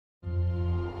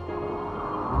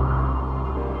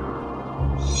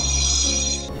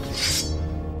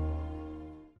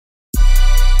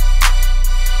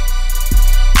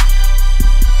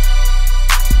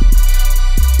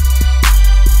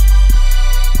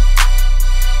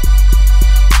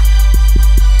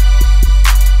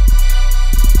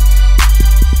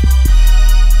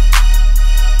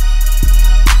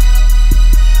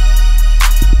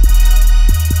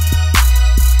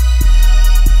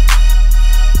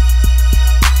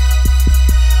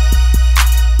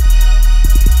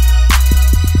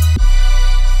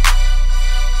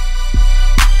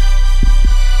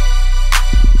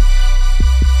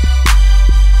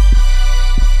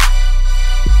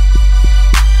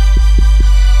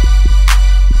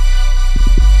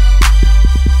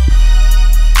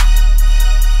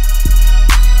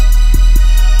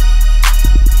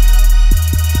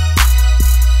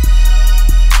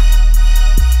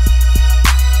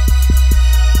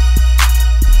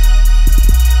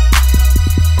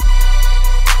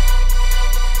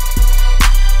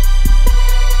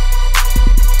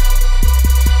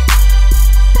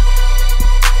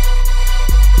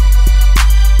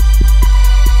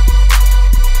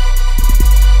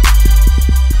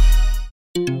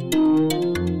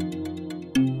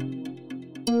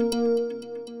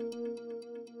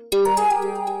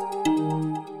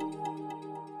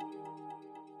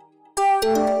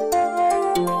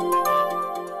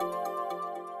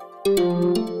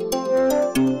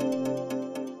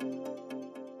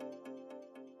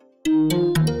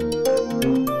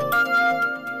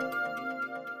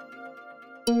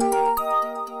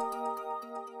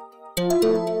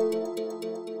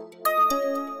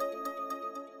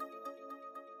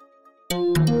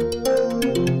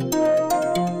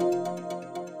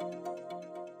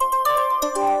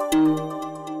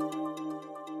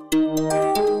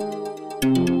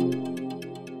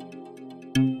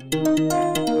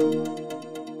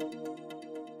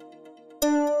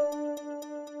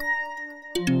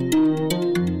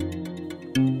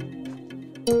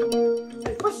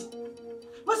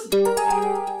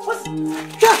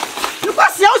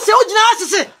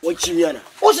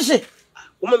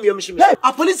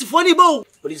A police for any bow.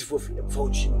 Police for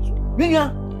Fauci.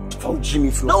 Minya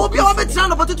Fauci. Now, be over the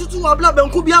town of a tutu or blood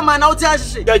and could be a man out there.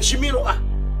 That Chimino.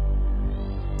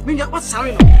 Minya, what's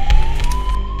sorry?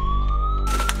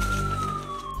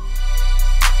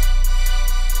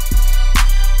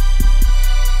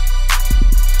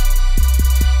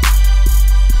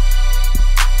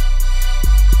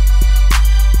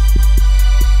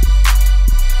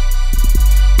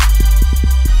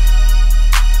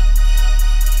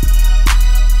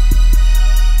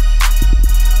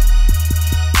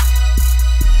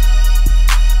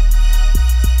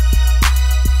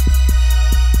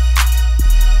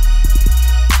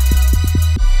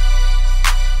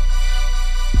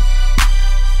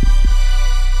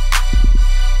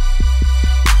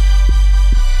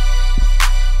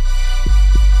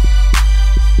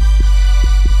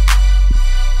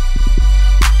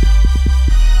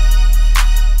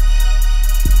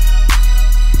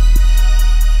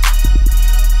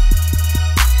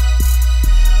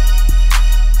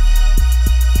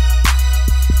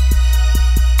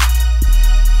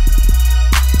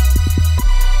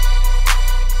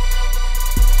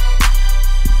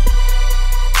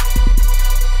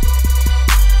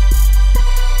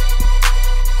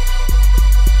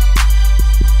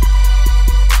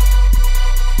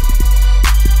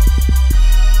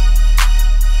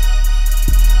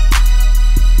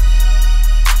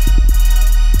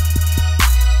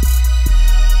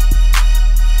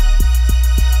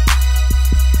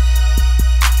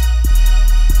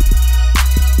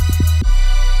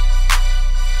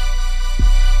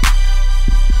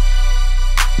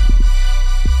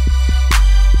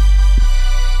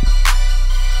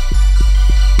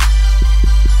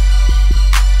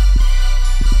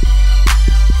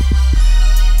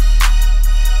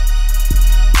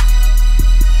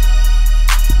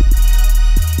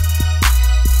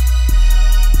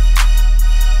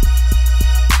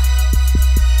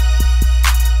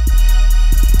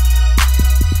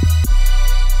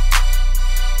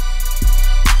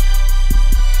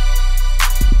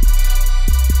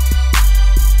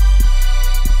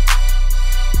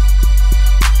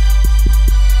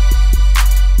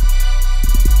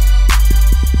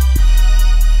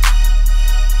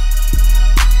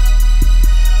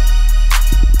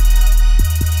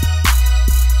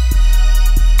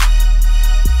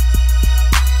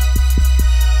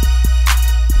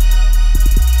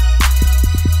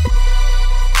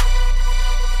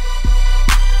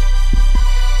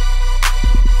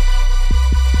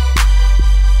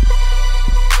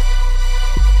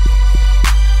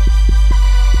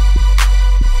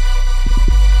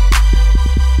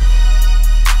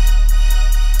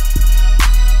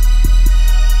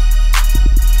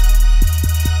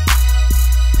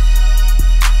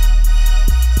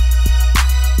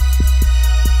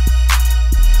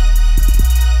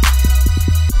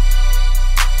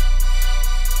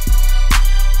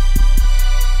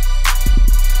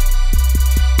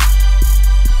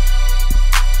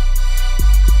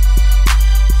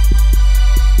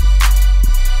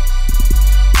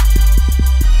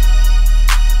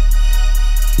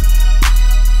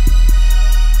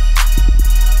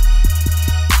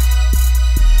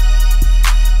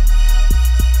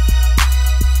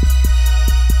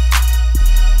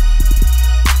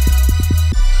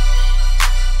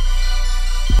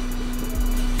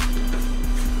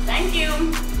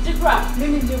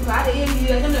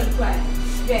 why.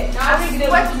 Yeah, now I think they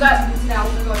want to go now.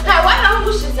 Hey, why not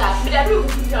push it up? Me that do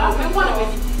we want to be.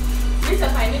 Mr.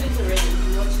 I need it already.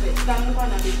 Watch it. I'm going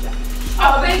to be there.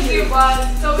 Oh, thank you, boss.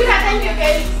 So we have thank you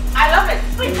guys. I love it.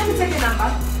 Wait, can you take the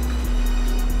number?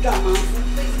 Drama.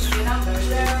 Please take the number.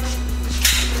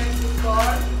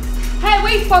 034. Hey,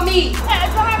 wait for me. Hey,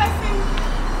 so have a thing.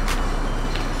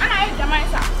 I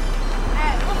Jamaica.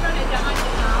 Hey, what's your name, Jamaica?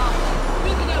 We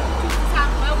can have two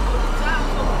time.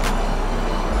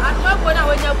 I'm not going to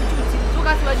win your two. Look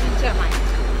at what you tell me.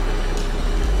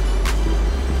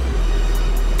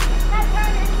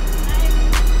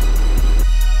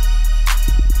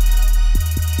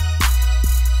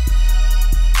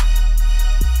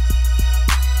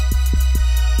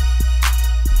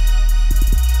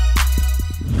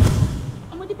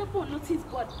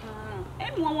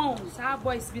 Our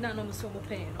boys been an almost so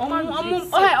pain. Someone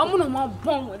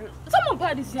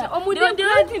parties here. The only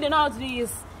thing they know how to do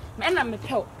is men and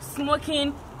metal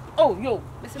smoking. Oh, yo,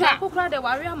 Mr. Cry the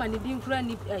warrior man didn't cry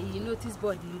you notice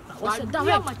board.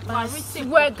 I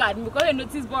swear God, because I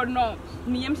notice board no.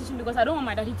 Me am because I don't want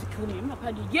my daddy to kill me. My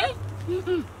party, yeah.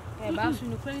 About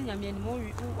you crying more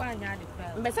one yard.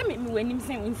 But some me when him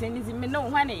saying me no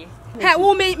one. Hey,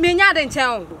 who made me not in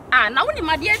town? Ah, now when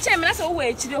my dear chairman, that's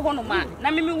always to the home man.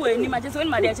 Now me when him, I just want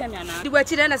my dear chairman. The way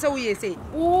children as we say.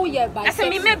 Oh, yeah, but I say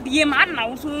me may be a man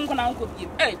now soon can uncle you.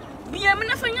 Hey, be a man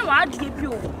for you, I'd give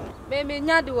you. Maybe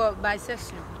not do a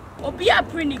bisexual. Or be a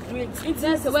pretty great. It's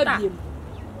a web.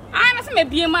 I must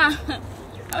be a man.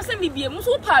 I say me be a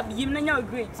muso pub, you know,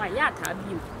 great. My yacht,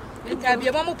 it can be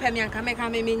a mamma penny and can make a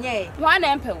meme. One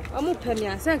ample, a more penny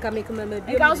and send can make a meme.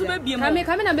 Because we be a man,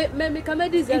 come and make a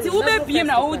medicine. It will be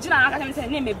an old general. I can say,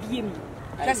 name a beam.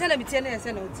 I send a bit and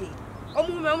send no tea. Oh,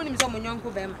 woman, someone young for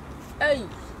them. Hey,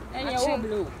 and you're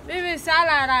blue. Maybe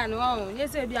salad. Oh,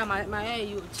 yes, I be my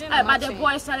you. But the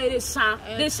boys are they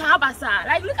shabasa.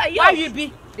 Like, look at you. Why you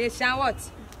be? They shall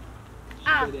what?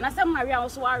 Ah, that's Maria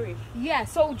was worried. Yeah,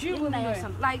 so do you know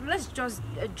something? Like, let's just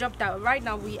drop that. Right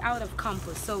now, we out of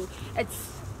campus, so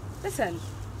it's listen.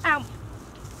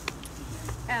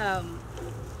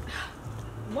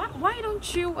 Why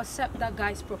don't you accept that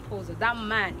guy's proposal? That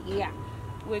man, yeah,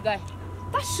 we guy,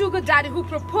 that sugar daddy who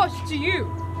proposed to you.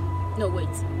 No, wait.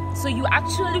 So you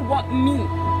actually want me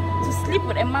to sleep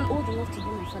with a man old enough to do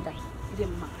with that? You're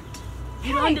mad.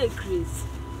 You don't get crazy.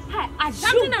 Hey,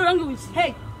 something wrong with you.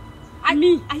 Hey. Are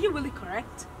you really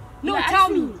correct? No, like, tell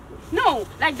me. No,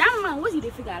 like that man, what did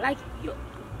they figure? Like, you,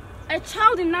 a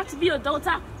child is not to be your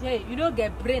daughter. Hey, you don't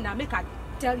get brain. I make her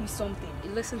tell you something.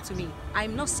 Listen to me.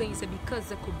 I'm not saying it's because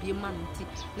there could be a man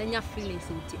in your feelings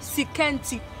in it.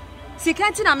 Sikenti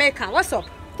in America. What's up?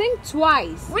 Think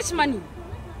twice. Which money?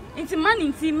 It's money.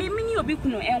 It's me. You be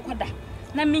kuno enkwada.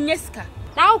 Na minyeska.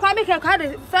 Now can make a card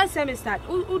the first semester.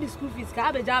 Who the school fees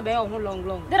can be job how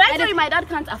long. Did I tell you my dad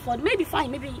can't afford? Maybe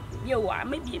fine, maybe you are,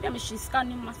 maybe she's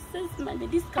scanning my assessment,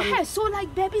 this kind. So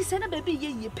like baby, send a baby,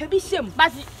 yeah, baby shame.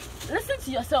 But listen to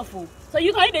yourself, oh. So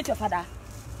you can date your father.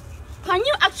 Can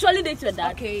you actually date your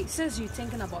dad? Okay, since you're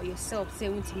thinking about yourself, say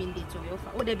what you mean date your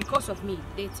father. Oh, they because of me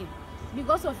dating.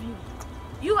 Because of you.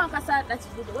 You and Kasa that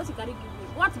you did what you can give me.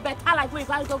 What better like what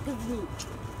you can give me?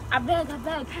 I beg.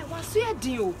 Hey, what's your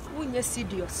deal? When you're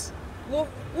serious.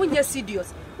 When you're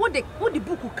serious. What the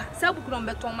book sell book on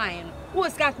better mine.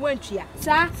 Who's got went here?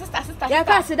 Sir, sister. Yeah,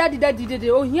 can't say daddy.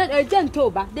 Oh, here a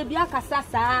gentoba. They be a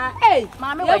casasa. Hey,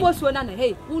 mamma, what was one?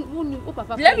 Hey,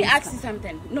 papa. Let me ask you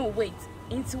something. No, wait.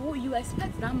 Into who you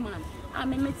expect that man?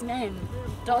 I'm a meeting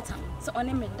daughter. So on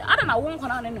him. I don't know. Won't come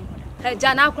on anymore. Hey,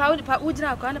 Jana, crowd, would you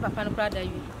not cry about Panaprada?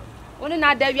 You only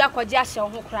not there. You are called Jasha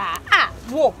who cry. Ah,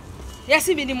 whoa. Yes,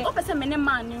 even the more person, many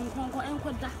man in Congo and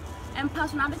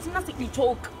personality, nothing we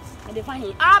talk. And they find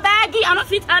him. I beg you, I'm not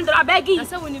fit under a baggy. I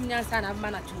said, when you understand, I'm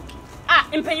man at talking. Ah,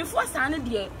 in paying for Sunday,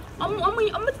 dear. I'm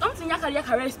thinking I can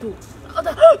arrest you.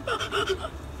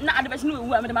 Not the best new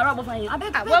woman, my rubber fine. I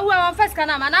beg. Well, I'm first can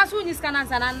I'm not soon. This can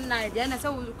answer and I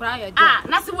said, we cry. Ah,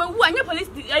 that's when your police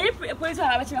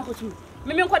are watching you.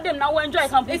 Maybe what them now enjoy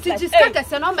something. It's just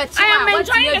a number. I am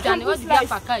enjoying the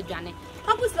Johnny.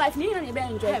 Campus life, you don't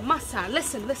enjoy. Hey, Master,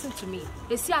 listen to me.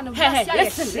 Listen. Hey,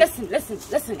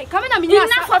 come in,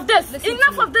 enough of this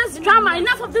drama,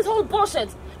 enough of this whole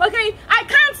bullshit. Okay, I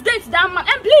can't date that man.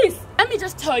 And please, let me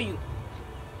just tell you.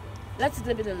 Let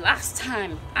it be the last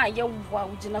time. Wow,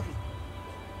 you know.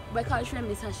 Why can't you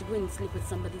miss how she go and sleep with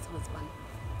somebody's husband?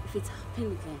 If it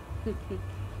happens again,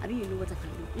 I don't even know what I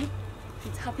can do. If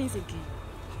it happens again,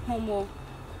 no more.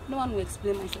 No one will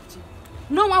explain myself to you.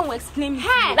 No one will explain me.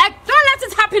 Hey, like, don't let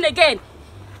it happen again.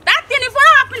 That thing, if it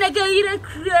happen again, you're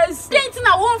crazy. Thing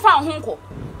I won't find Honko.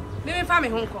 Let me find me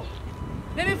Honko.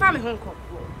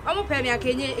 Amu pay me a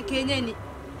Kenyani.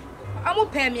 Amu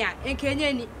pay me a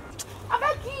Kenyani.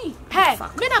 Abaki. Hey,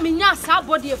 me na minya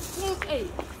sabody eh.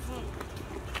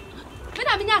 Me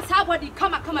na minya sabody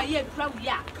come here from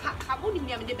ya. Kabudi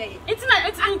me am de bay. It's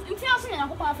also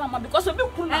Yankopon farmer because of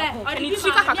you na. And you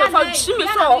see ka for chimi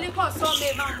so.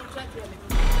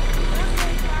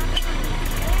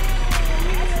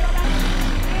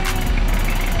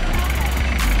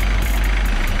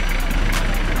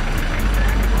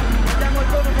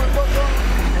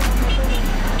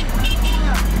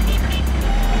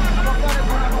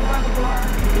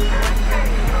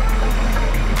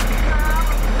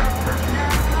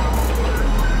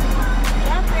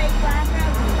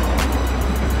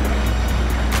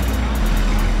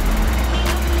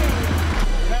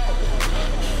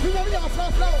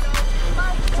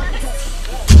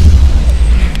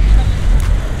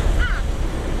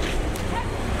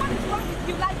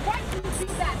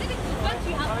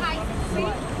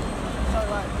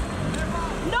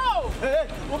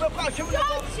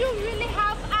 Don't you really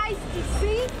have eyes to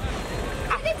see?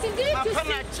 Anything do to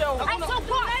see? And so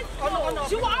what?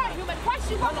 You are a human. Why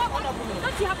should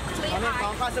don't you have clear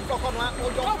eyes?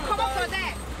 Oh, come up for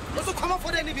that. Also come up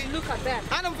for the look at them.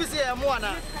 I don't see a more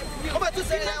now. Come to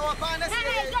say our partners.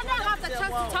 Hey, you don't have the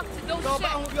chance to talk to those shit.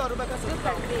 Look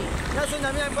at me. That's when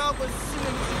I'm about to see.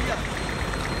 Yeah.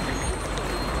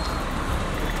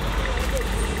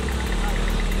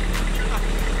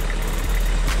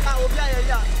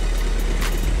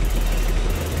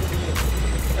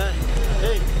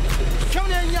 Hey, come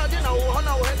here, yeah, then I'll head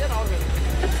out here.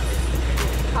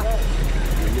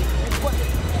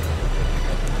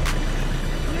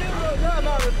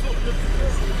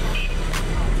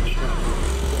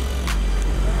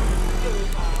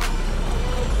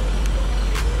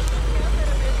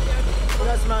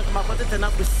 That's my content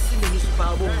up with seeing his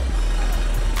power.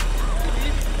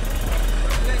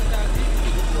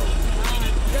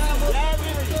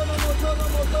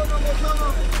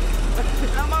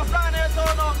 I'm a fan of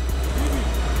Tono.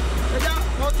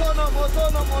 Motono.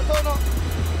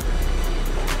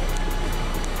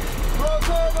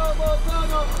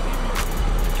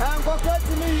 I'm going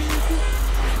to me.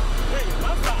 Hey,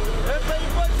 Master.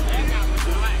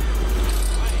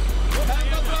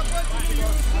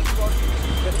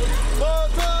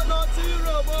 Motono,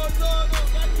 Tiro, Motono.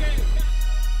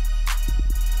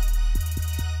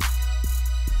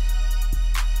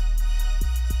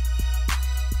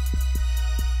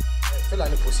 Fela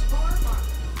ne posi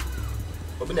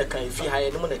obi na kan fi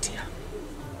haye ne mo na tia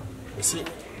esi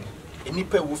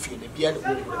enipa wo fi ne bia ne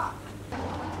wo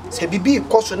se bibi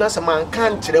koso na se man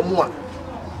kan kire mu a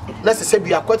na se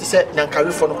bi akwati se na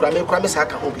nkarefo no kura me sa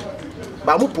ka ho bi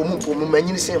ba mo pomu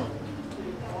manyini sem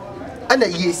ana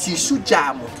yesi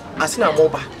suja mo asena mo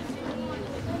ba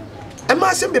e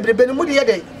ma sem bebrebe ne mo de ye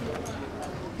dey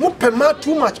mo pema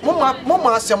too much mo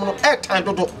ma asem no airtime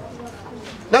dodo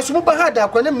na so mo ba ha da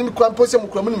akwa na mnim kura mpo se mo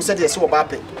kura mnim se de se wo ba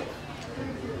pe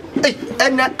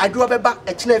ena adwo beba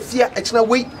ekina afia ekina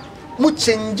wei mu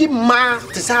chenji ma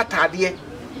te sa atade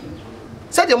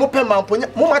se de mo pema mpo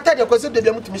mo mata de kwese de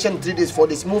bia mutimi hye 3 days 4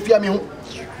 days mo fia me hu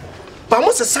ba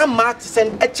mo se sa ma te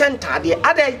se echentade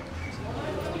adai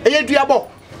eye duabo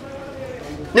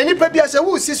na nipa bia se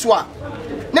wo si so a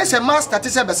na se master te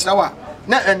se besra wa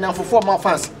na enanfofo ma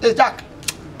fans Jack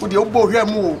wo de obo hwa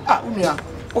mu o unua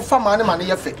o fa ma ne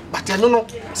ye fe but eno no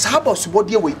sa boss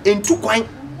body we entu kwan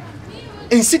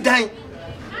ensidan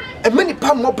emani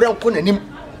pa mo bran ko nanim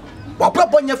wa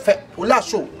brabo nye fe o la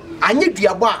so anye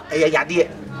duabo a eye yade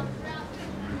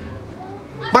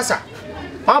masa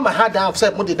mama ha da say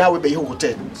mo de da we be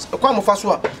hotel kwa mo fa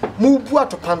so a mo bu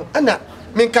atopa no ana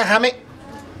minka hame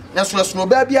na so so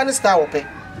ba bia ne star wo pe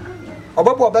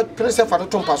obabo oba prince fa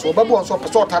to mpa so obabo on so pe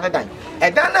so tade dan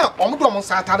e dan na omodo mo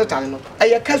sa tade tade no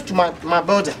eye customer my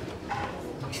builder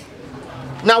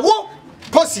na wo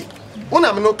posi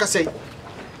una me no kasei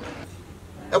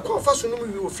e ko fa so no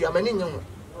mi ofi amane nya ho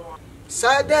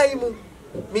sa dai mu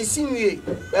mi sinwie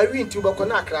ba wi nti ubako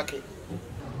na akrake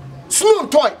snow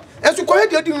toy enso ko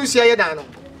hede di nsi aye dan no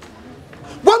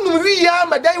wonu wi ya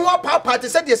madan wo papa te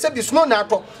se de se bi snow na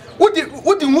ato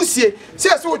wodi musie se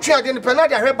se wo twa de ne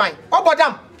penade ahweban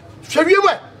obodam hwewie mu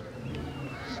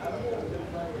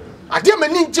ade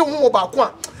mani nje ho ba ko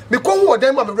a me ko ho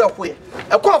odan ma me werɛ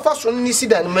e ko fa so ni si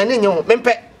dan mani nye ho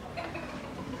mempe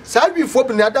sa wi fo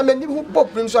bi na adam ni ho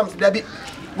pop nso am da bi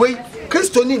we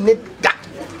kristoni ne da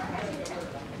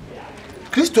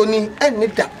kristoni en ne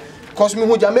da cause me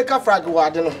ho Jamaica flag wa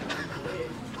de no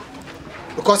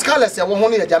because colors ya wo ho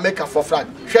no Jamaica for flag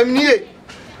hwem ni e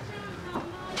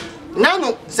now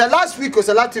no the last week or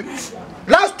the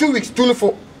last 2 weeks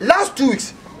 24 last 2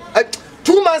 weeks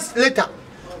 2 months later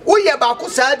we ye ba ko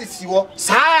saa de si wo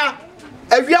saa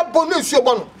awia bonu nsuo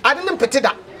bo no ade ne mpete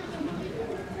da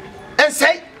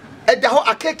ensei eda ho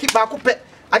akeki ba ko pe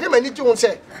ade mani ji won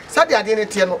se sade ade ne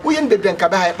tie no wo ye ndedwen ka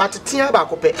ba ha patetia ba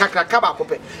ko pe kakraka ba ko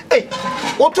pe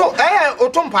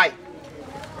oto mpai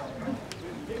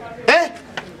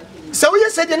se wo ye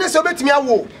se de ne se obetimi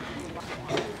awo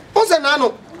o se na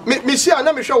no me share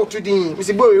na me hwe woto din me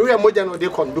se boy we moja no de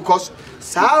kon because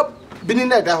saa bini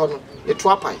na da ho no e to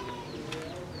apai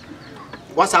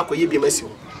wasa akoye bi masi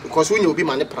because when you be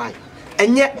man prai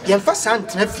enye yemfa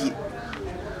santena fie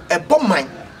e bomman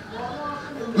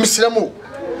misramo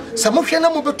samo hwe na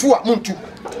mo betu a muntu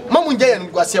mamu nja ya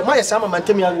nguase ma yesa mama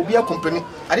ntemi a obi a company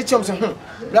ade tiom se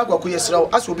bla kwa koye srawo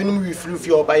aso obi num wi firi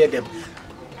fie oba ye dem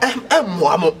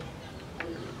moamo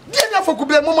dia na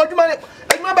fokuble mo moduma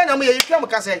aduma ba na mo ye yefia mo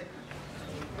kase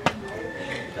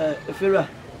Efera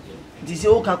dise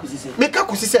o ka kusise me ka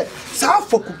kusise sa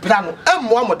fokubra no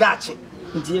moamo daache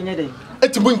nti yenye den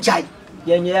etibu nchai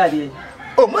yenye ade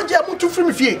oh manje amuntu firi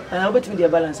me fie obetimi de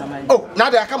balance amai oh na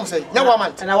da aka mo say nya wa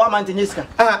mant na wa mant nyeska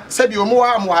sabi o mo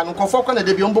wa no kofo kwa na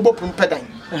de bi ombobo pum pedan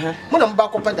mo na mba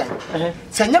ko pedan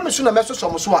se nya me so na meso so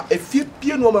mo so a efie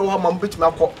pie no ma wa ma mbetimi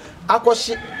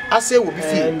akohye ase wo bi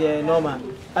fie and normal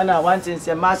ana one thing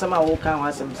say ma sama wo kan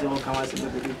wasem say wo kan wasem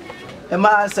be e ma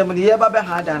asem ne ye ba be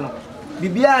ha da no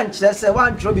bibia nkyere se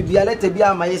wan twro bibia leta bia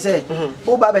amaye se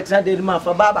wo ba betra de ma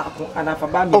fa ba ko ana fa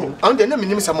ba mi on de na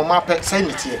minim se mo ma pe sai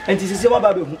netie enti sisi wo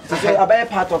ba be hu sisi abaye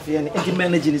part of ye ne enti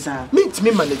manage ni sa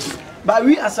me manage ba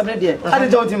we asem de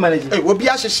ade don't manage wo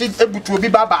bia hyehye ebutu obi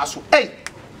ba so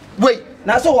wait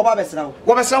na so wo ba be sra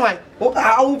wo be sra wan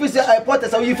wo fi se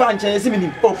porters wo yi fa nkyere se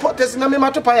minim porters na me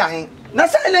matopa ya hen na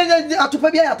sa ele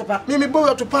atopa bia ya atopa me bo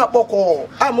atopa boko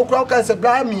mo kura kan se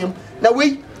bra miem na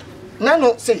wei na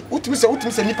no say utumi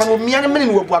se nipa no mia na mene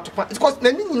no wabu atopa because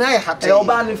na ni nyina ya hate e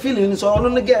oba ne feeling so ono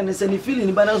no get ne se ni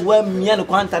feeling ba na so wa mia no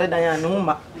kwantare dan ya ne ho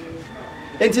ma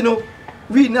enti no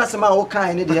we na sama o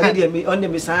kan ne de me on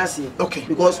me sanse okay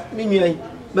because me nua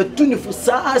but tu ni fu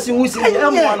sanse hu si e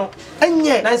mo no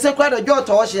enye na se kwa da jot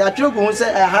o hye atwere go hu se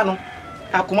e ha no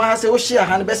akoma ha se o hye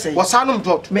ha no be se wasanum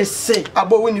jot me se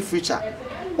abo we ni future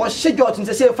o hye jot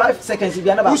nse se 5 seconds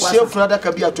bia na ba kwa wo hye funa da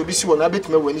ka bia to bi si wo na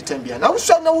betime wo ni time bia na wo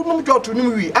so na wo num jot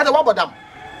nim wi ada wabodam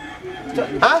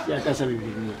ya kasa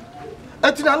bibi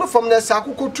atina no from na sa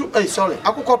akokotu sorry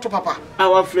akokotu papa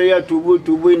awa freya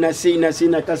tubu na sei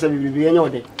na kasa bibi enya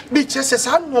ode bi chese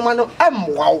sa no ma no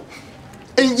amwawo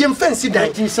enyem fancy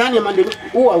dan ti sane ma de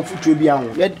wo afutuo bia ho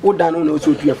wo dan no na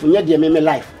so tuafo nya de me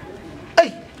life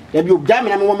ya bi obda me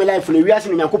na me wo me life no wiase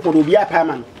no nyankopon obi apa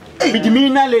man bi di mi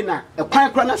na le na e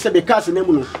kwan kra na se be cars na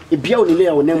mu no e bia wo le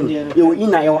ya wo na mu e wo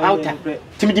ina ya wo outer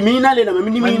ti mi di mi na le na me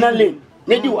mi na le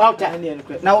na di wo outer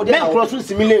na wo de na cross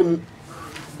simile mu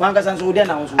wanga sanso wo de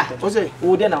na wo so o se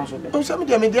wo de na wo so be o se mi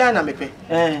de me dia na me pe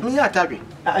mi ya atadwe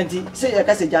anti se ya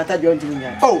kasa ja atadwe onti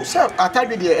nya oh se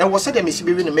atadwe de e wo se de me si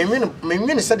be wi no me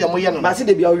wi se de mo ye no ba se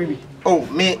de bia wo wi oh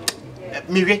me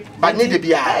wi ba ne de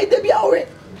bia de bia wo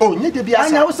oh ne de bia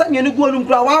anya wo sa nyane guo nu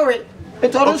kra wa we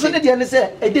etoro so ne de ne se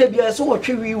e de bia so wo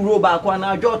twe wi wuro ba ko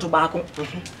na adwo ba ko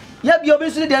ya bia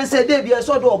obi so ne de se de bia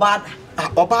so do oba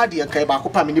oba de kai ba ko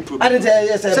pa me ni problem ade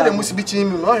yes se de musi bi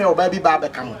chimi no he oba bi ba be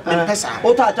ka mo me pesa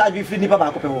o to atadwe fi ni pa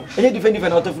ba ko pe ho enye defend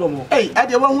na auto flow mo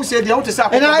ade wa hu se de wo te sa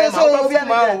ko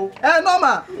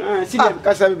normal si de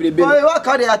kasa bibi be o wa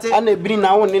ka de ate ana biri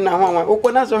na wo ni na ho anwa o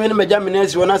ko na so he na maja me na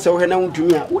si wo na se wo he na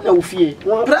wuntumi a wo na wo fie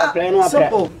wo pra no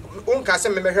apra unka se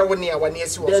me mehwe wo ni a wani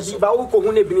esi wo so ba wo ko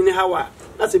hu na bini ni hawa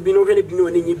na se bini wo hwe na bini wo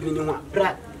ni nyi bini ni ho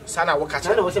pra sana wo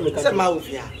kacha na wo se me kacha se ma wo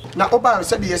fia na oba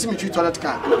se de yesi mi twi toilet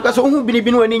car ka so hu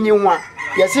bini wo ni nyi ho a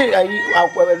yesi ayi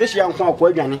akwa de hia nko akwa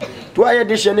adwane to aye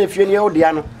de hia na fie ni e wo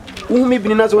de no hu mi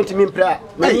bini na so ntimi mpra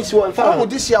ma ni si wo mfa wo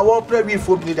de hia wo pra wi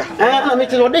fo bini da na me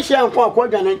te wo de hia nko akwa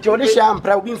adwane ti wo de hia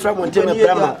mpra obi mfra mo ntimi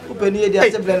mpra ma openi e de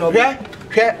ase ble no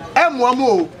hwe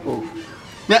emuamu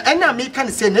na ena me kan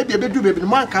se na bia bedu bebi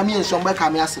mo anka me enso mba ka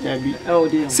me ase bi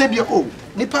se bia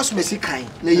nipa so mesi kan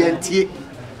na yantie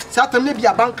satam ne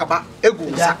bia banka ba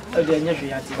egu nsa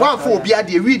wan fo obi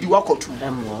ade read wakotu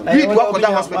read wakoda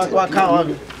hospital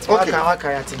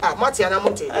waka yate mati ana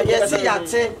monte yes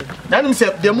yate nanim se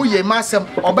de mu ye masem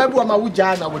obabu ama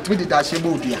wuja na wotimi de da shebe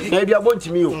odua na bia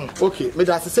bontimi o okay me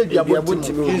da se bia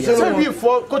bontimi se we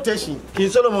for quotation kin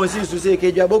Solomon si su se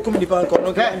ke dua bokum nipa nko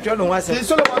no ka ntwe no wase kin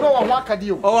Solomon no wa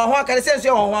akade o wa ho akade se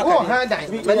nso wa ho akade o han dan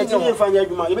me ni ti fanya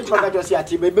adwuma ye betima ka jo se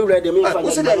ati be wura de me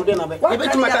fanya no de na be ye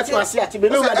betima ka jo se ati be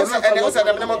wura de me fanya o se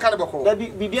da me mo kan boko da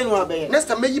bibia no abaye next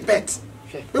time me pet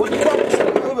we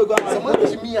go sama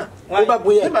jimia o ba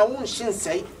boye ma won shin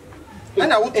sai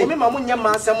ana wo to me ma munya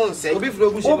ma asem nse obi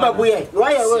furo busu o ba boye no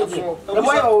aye we e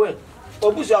boye o we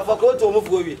obusu afọ ko to mu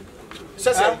furo wi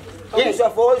sese obusu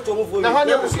afọ to mu furo wi na ha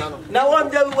ne busu ano na wa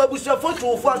mde obusu afọ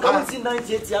to fo aka won si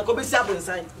 98 aka be si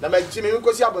abonsan na ma ji me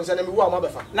nko si abonsan na me wu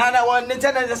amabefa na won ne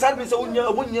tana na sarbi se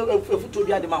wonya efuto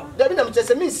bi ade ma da bi na me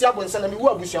tese me si abonsan na me wu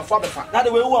abusu afọ abefa na de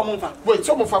we wu amfa wait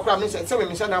so mo fa kra me se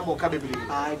me se na abo ka bebere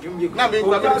ah dwum ye na me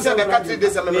kra me se be ka 3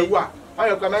 days na me wu a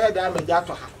ayo kra me ha da me ja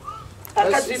to ha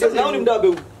aka 3 days na wonim da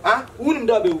bewu ah wonim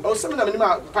da bewu o se me na me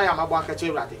ma pa ya mabo aka che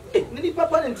urade ni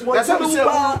papa ne ntimo na se me se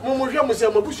mo hwe mo se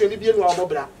mo busu ni bi enu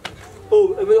abobra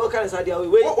oh ebe o kan sa dia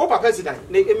we o papa si dan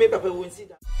ne me papa won si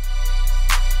da